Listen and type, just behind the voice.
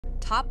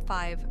Top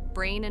 5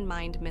 Brain and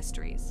Mind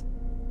Mysteries.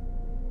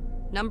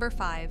 Number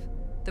 5.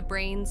 The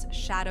brain's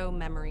shadow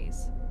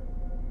memories.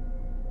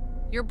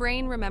 Your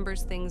brain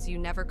remembers things you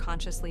never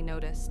consciously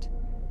noticed.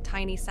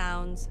 Tiny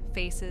sounds,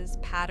 faces,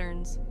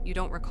 patterns, you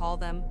don't recall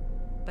them,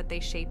 but they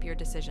shape your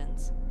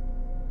decisions.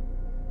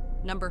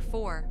 Number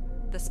 4.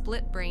 The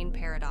split brain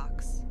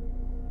paradox.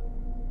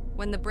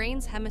 When the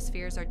brain's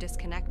hemispheres are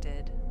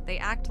disconnected, they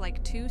act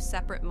like two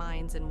separate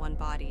minds in one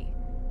body,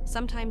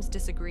 sometimes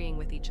disagreeing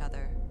with each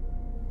other.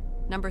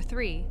 Number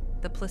 3.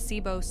 The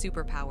placebo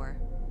superpower.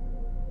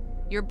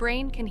 Your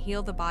brain can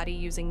heal the body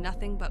using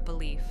nothing but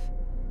belief,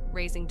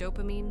 raising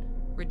dopamine,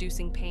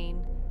 reducing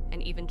pain,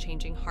 and even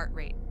changing heart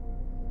rate.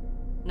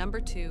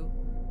 Number 2.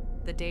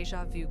 The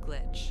déjà vu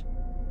glitch.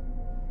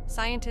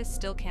 Scientists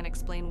still can't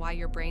explain why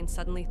your brain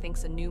suddenly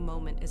thinks a new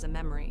moment is a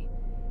memory,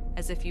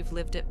 as if you've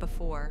lived it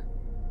before.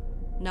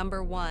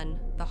 Number 1.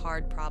 The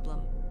hard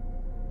problem.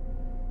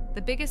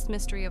 The biggest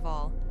mystery of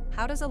all,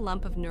 how does a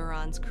lump of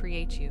neurons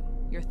create you,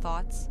 your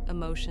thoughts,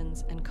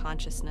 emotions, and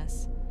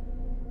consciousness?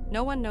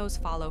 No one knows.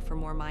 Follow for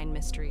more mind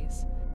mysteries.